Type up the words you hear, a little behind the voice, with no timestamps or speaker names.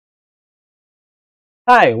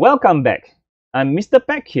Hi, welcome back. I'm Mr.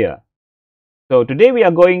 Peck here. So today we are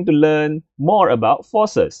going to learn more about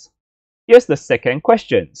forces. Here's the second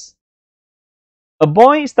question. A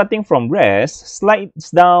boy starting from rest slides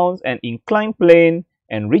down an inclined plane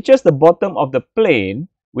and reaches the bottom of the plane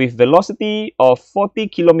with velocity of 40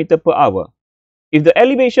 km per hour. If the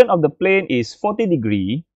elevation of the plane is 40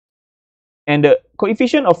 degree and the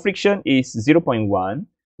coefficient of friction is 0.1,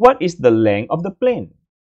 what is the length of the plane?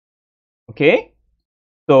 Okay,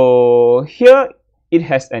 so here it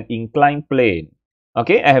has an inclined plane.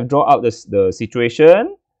 Okay, I have drawn out the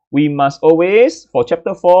situation. We must always, for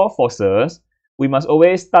chapter 4 forces, we must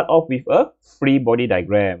always start off with a free body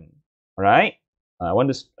diagram. Alright, I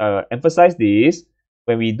want to emphasize this.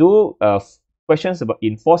 When we do questions about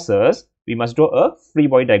in forces, we must draw a free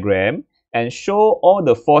body diagram and show all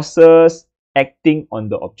the forces acting on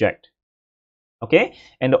the object. Okay,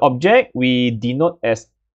 and the object we denote as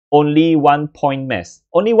only one point mass,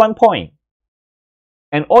 only one point.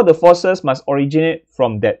 And all the forces must originate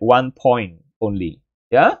from that one point only.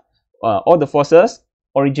 Yeah, all the forces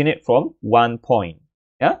originate from one point.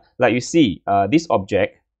 Yeah, like you see, this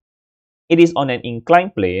object, it is on an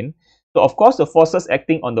inclined plane. So of course, the forces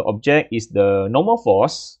acting on the object is the normal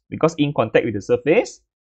force because in contact with the surface.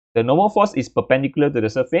 The normal force is perpendicular to the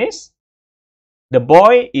surface. The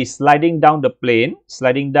boy is sliding down the plane,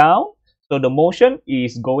 sliding down. So the motion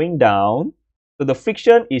is going down. So the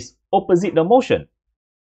friction is opposite the motion.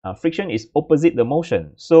 Friction is opposite the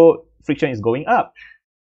motion. So friction is going up.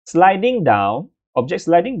 Sliding down, object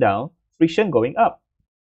sliding down, friction going up.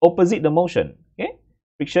 Opposite the motion. Okay,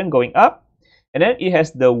 friction going up. And then it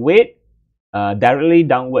has the weight directly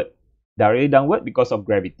downward. Directly downward because of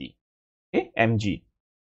gravity. Okay, mg.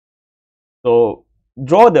 So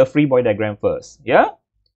draw the free body diagram first. Yeah.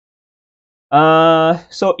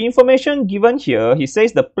 So information given here, he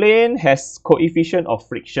says the plane has coefficient of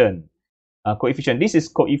friction. Coefficient. This is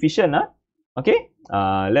coefficient. Okay.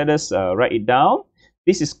 Let us write it down.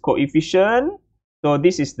 This is coefficient. So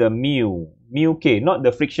this is the mu. Mu k, not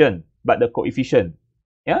the friction, but the coefficient.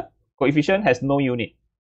 Yeah. Coefficient has no unit.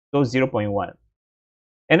 So 0.1.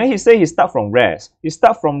 And then he says he start from rest. He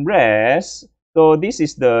start from rest. So this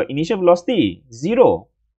is the initial velocity, 0.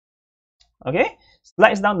 Okay.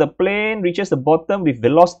 Slides down the plane, reaches the bottom with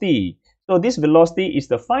velocity. So this velocity is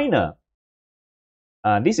the final.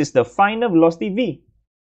 This is the final velocity v,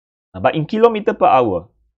 but in kilometer per hour.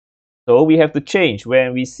 So we have to change.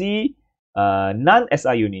 When we see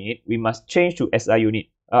non-SI unit, we must change to SI unit.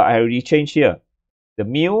 I already changed here. The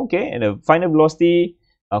mu, okay, and the final velocity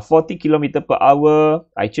 40 km per hour.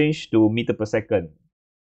 I change to meter per second.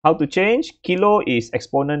 How to change? Kilo is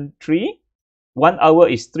exponent 3. 1 hour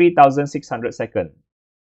is 3,600 seconds.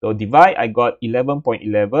 So divide, I got 11.11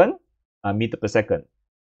 meter per second.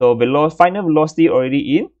 So final velocity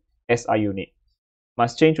already in SI unit.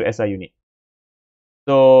 Must change to SI unit.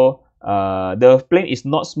 So the plane is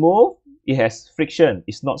not smooth. It has friction.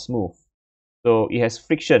 It's not smooth. So it has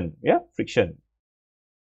friction. Yeah, friction.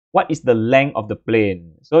 What is the length of the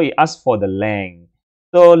plane? So he asks for the length.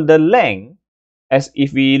 So the length, as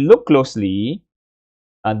if we look closely,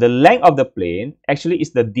 the length of the plane actually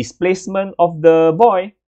is the displacement of the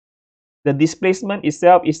boy. The displacement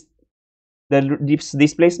itself is the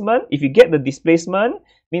displacement. If you get the displacement,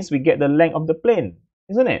 means we get the length of the plane,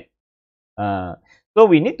 isn't it? So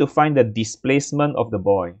we need to find the displacement of the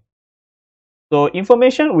boy. So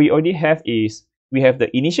information we already have is we have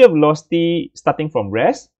the initial velocity starting from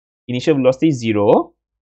rest. Initial velocity 0.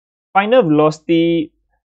 Final velocity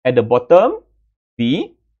at the bottom,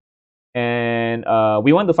 v. And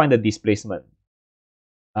we want to find the displacement.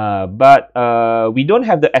 But we don't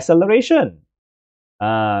have the acceleration.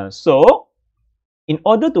 So in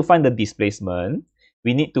order to find the displacement,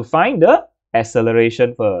 we need to find the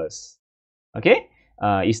acceleration first. Okay,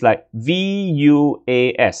 it's like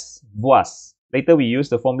VUAS, VUAS. Later we use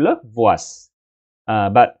the formula VUAS.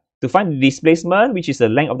 But to find the displacement, which is the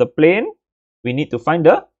length of the plane, we need to find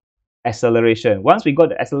the acceleration. Once we got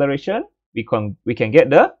the acceleration, we can get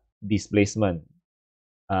the displacement.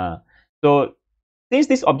 So since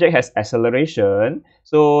this object has acceleration,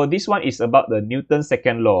 so this one is about the Newton's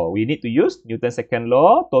second law. We need to use Newton's second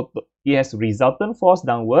law. It has resultant force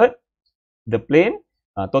downward the plane.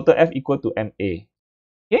 Total F equal to ma.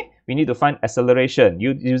 Okay, we need to find acceleration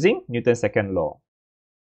using Newton's second law.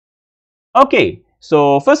 Okay,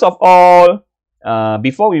 so first of all,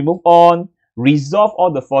 before we move on, resolve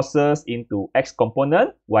all the forces into x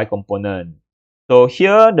component, y component. So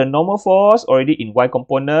here, the normal force already in y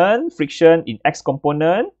component, friction in x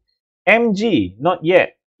component, mg not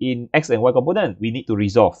yet in x and y component. We need to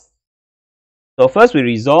resolve. So first we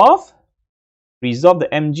resolve. resolve the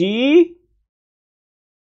mg.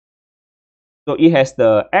 So it has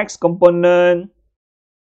the x component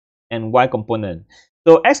and y component.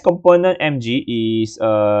 So x component mg is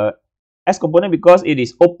x component because it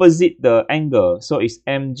is opposite the angle. So it's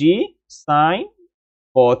mg sine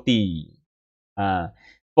 40.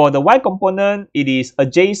 For the y component, it is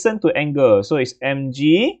adjacent to angle. So it's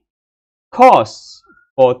mg cos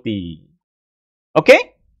 40.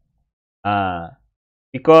 Okay?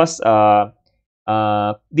 Because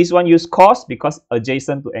this one use cos because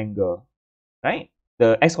adjacent to angle. Right?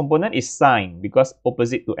 The x component is sine because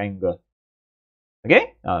opposite to angle.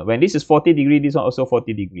 Okay? When this is 40 degree, this one also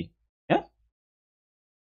 40 degree. Yeah?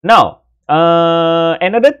 Now,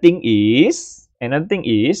 another thing is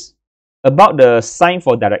about the sign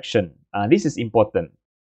for direction. This is important.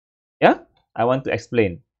 Yeah? I want to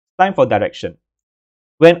explain. Sign for direction.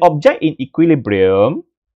 When object in equilibrium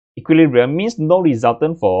means no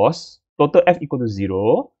resultant force, total F equal to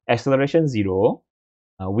 0, acceleration 0.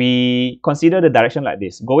 We consider the direction like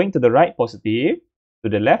this. Going to the right, positive. To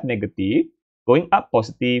the left, negative. Going up,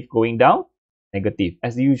 positive. Going down, negative.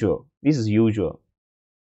 As usual. This is usual.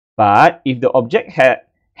 But if the object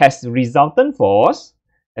has resultant force,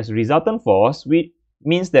 which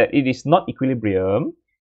means that it is not equilibrium,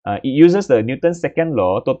 it uses the Newton's second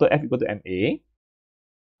law, total F equal to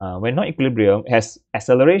ma. When not equilibrium, has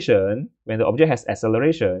acceleration. When the object has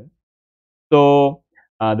acceleration, so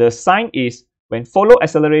the sign is when follow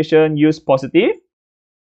acceleration, use positive.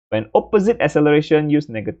 When opposite acceleration, use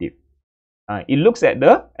negative. It looks at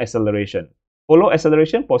the acceleration. Follow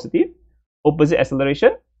acceleration, positive. Opposite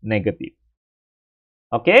acceleration, negative.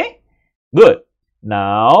 Okay? Good.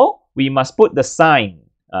 Now, we must put the sign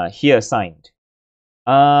here signed.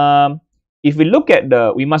 If we look at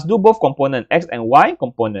we must do both component, x and y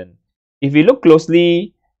component. If we look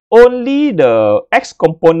closely, only the x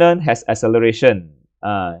component has acceleration.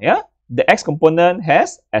 Yeah? The x component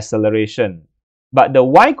has acceleration, but the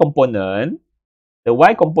y component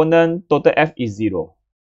total F is 0.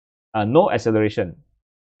 No acceleration.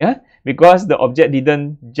 Yeah, because the object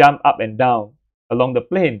didn't jump up and down along the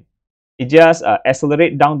plane. It just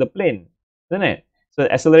accelerate down the plane, isn't it? So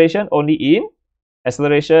acceleration only in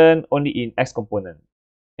x component.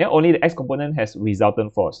 Yeah, only the x component has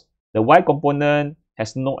resultant force. The y component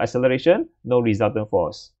has no acceleration, no resultant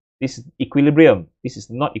force. This is equilibrium. This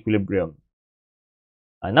is not equilibrium.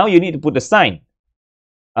 Now you need to put the sign.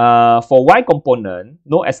 For y component,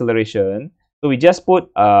 no acceleration. So we just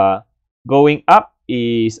put going up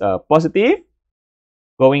is positive.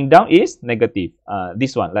 Going down is negative.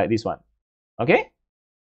 This one, like this one. Okay?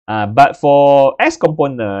 But for x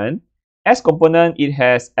component, it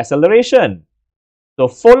has acceleration. So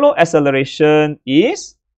follow acceleration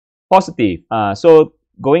is positive. So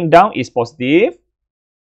going down is positive.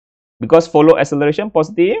 Because follow acceleration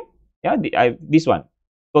positive, yeah, this one.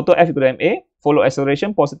 Total F equal to ma, follow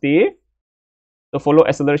acceleration positive. So follow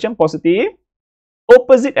acceleration positive.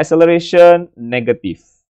 Opposite acceleration negative.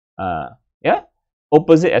 Yeah,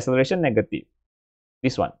 opposite acceleration negative.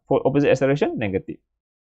 This one, for opposite acceleration negative.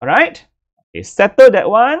 Alright, okay, settle that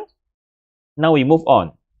one. Now we move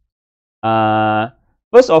on.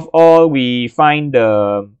 First of all, we find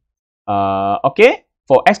the okay,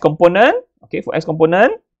 for x component. Okay, for x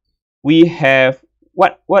component, we have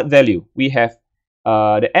what value? We have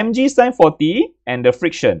the mg sine 40 and the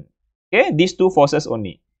friction. Okay, these two forces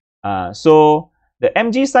only. So the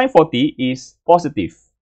mg sine 40 is positive.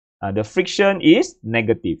 The friction is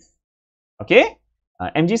negative. Okay,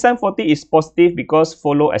 mg sine 40 is positive because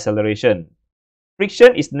follow acceleration.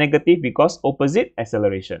 Friction is negative because opposite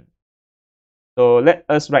acceleration. So let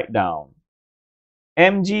us write down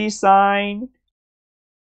mg sine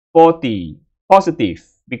 40 positive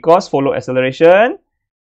because follow acceleration.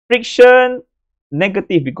 Friction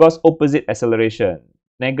negative because opposite acceleration.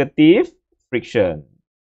 Negative friction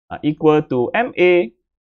equal to ma.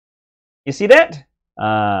 You see that?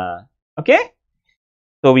 Okay.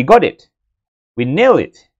 So we got it. We nailed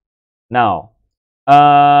it. Now,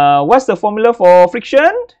 what's the formula for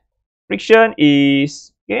friction? Friction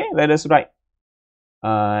is, okay, let us write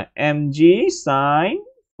mg sine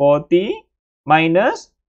 40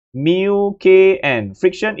 minus mu kn.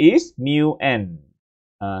 Friction is mu n.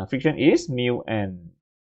 Friction is mu n.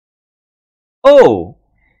 Oh,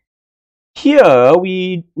 here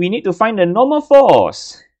we need to find the normal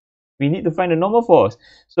force. We need to find the normal force.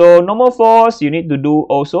 So normal force, you need to do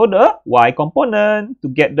also the y component to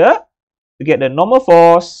get the normal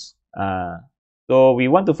force. So we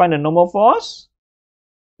want to find the normal force.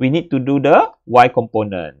 We need to do the y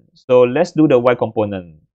component. So let's do the y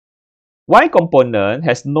component. Y component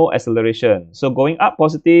has no acceleration. So going up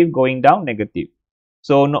positive, going down negative.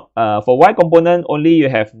 So for Y component, only you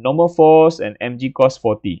have normal force and mg cos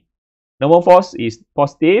 40. Normal force is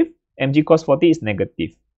positive, mg cos 40 is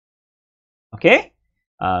negative. Okay?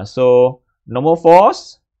 So normal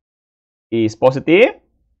force is positive.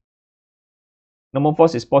 Normal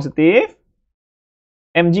force is positive.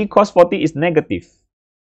 Mg cos 40 is negative.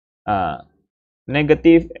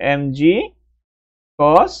 Negative mg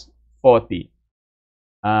cos 40.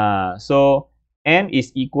 So n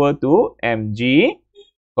is equal to mg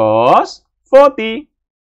cos 40.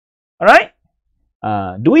 Alright?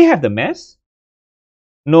 Do we have the mass?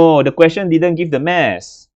 No, the question didn't give the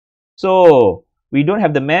mass. So we don't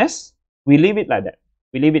have the mass. We leave it like that.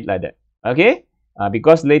 We leave it like that. Okay?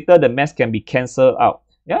 Because later the mass can be cancelled out.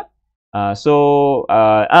 Yeah?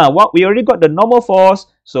 What we already got the normal force,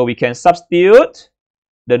 so we can substitute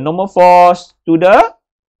the normal force to the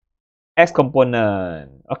x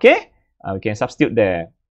component. Okay? We can substitute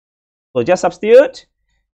there. So just substitute,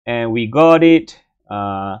 and we got it.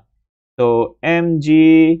 So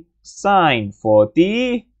mg sine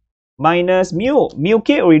 40 minus mu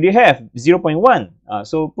k already have 0.1.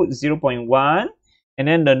 So put 0.1, and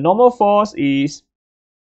then the normal force is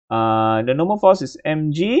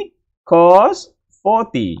mg cos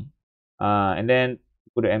 40, and then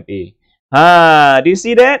put the ma. Do you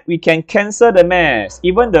see that? We can cancel the mass.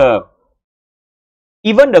 Even the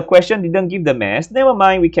question didn't give the mass. Never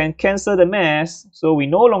mind, we can cancel the mass. So we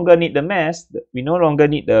no longer need the mass. We no longer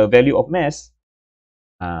need the value of mass.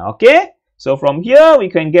 Okay. So from here, we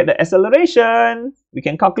can get the acceleration. We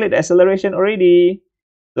can calculate the acceleration already.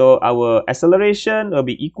 So our acceleration will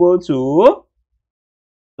be equal to,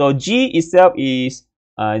 so G itself is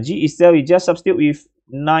just substitute with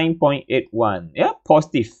 9.81. Yeah,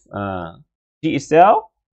 positive. G itself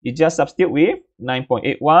is just substitute with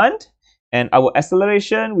 9.81. And our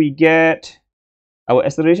acceleration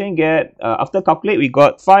after calculate, we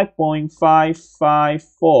got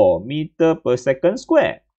 5.554 meter per second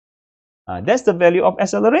square. That's the value of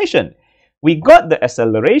acceleration. We got the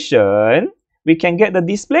acceleration, we can get the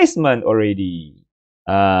displacement already.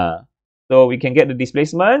 So we can get the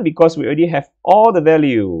displacement because we already have all the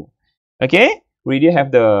value. Okay, we already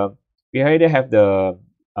have the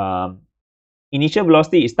initial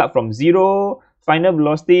velocity. It start from 0, final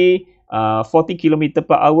velocity 40 km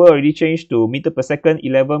per hour already changed to meter per second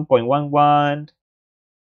 11.11.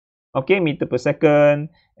 Okay, meter per second.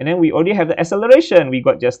 And then we already have the acceleration we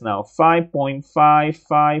got just now,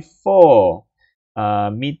 5.554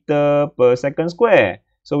 meter per second square.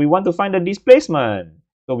 So we want to find the displacement.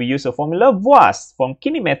 So we use a formula VOAS from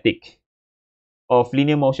kinematic of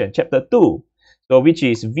linear motion, chapter 2. So which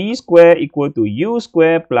is v square equal to u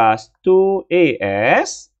square plus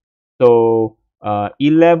 2as. So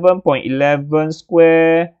 11.11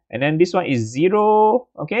 square, and then this one is 0.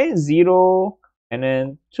 Okay, 0. And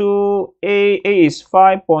then 2a is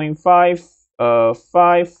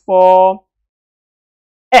 5.554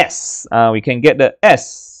 s. We can get the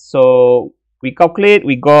s. So we calculate,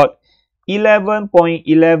 we got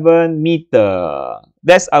 11.11 meter.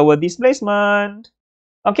 That's our displacement.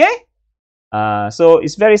 Okay. So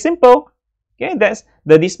it's very simple. Okay, that's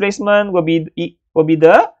the displacement will be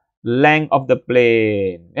the length of the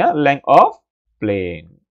plane. Yeah, length of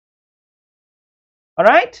plane. All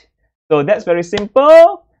right. So that's very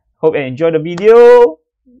simple. Hope you enjoyed the video.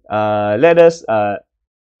 Let us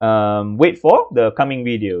wait for the coming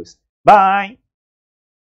videos. Bye.